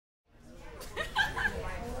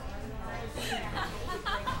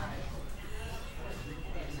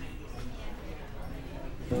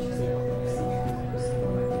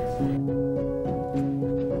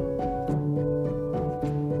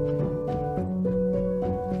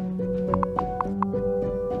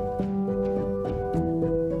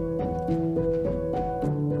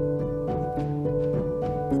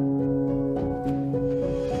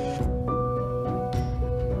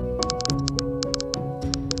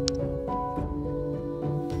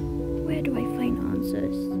where do I find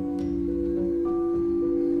answers?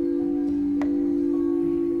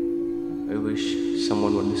 I wish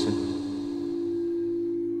someone would listen.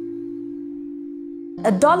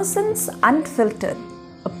 Adolescents Unfiltered,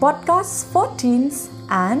 a podcast for teens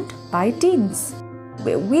and by teens,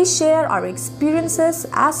 where we share our experiences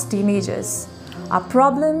as teenagers, our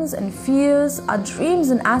problems and fears, our dreams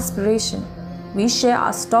and aspirations. We share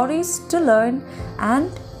our stories to learn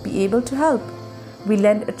and be able to help. We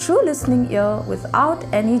lend a true listening ear without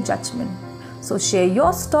any judgment. So share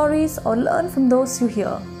your stories or learn from those you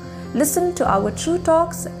hear. Listen to our true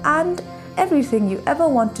talks and everything you ever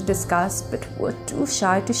want to discuss but were too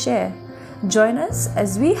shy to share. Join us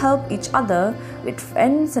as we help each other with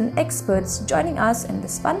friends and experts joining us in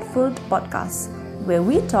this fun-filled podcast where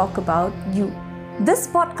we talk about you. This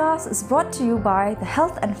podcast is brought to you by the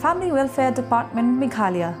Health and Family Welfare Department,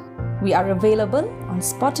 Meghalaya. We are available on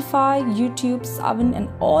Spotify, YouTube, Saavn and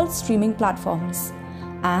all streaming platforms.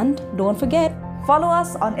 And don't forget, follow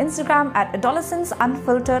us on Instagram at Adolescents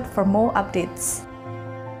Unfiltered for more updates.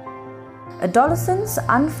 Adolescents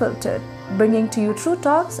Unfiltered, bringing to you true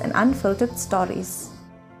talks and unfiltered stories.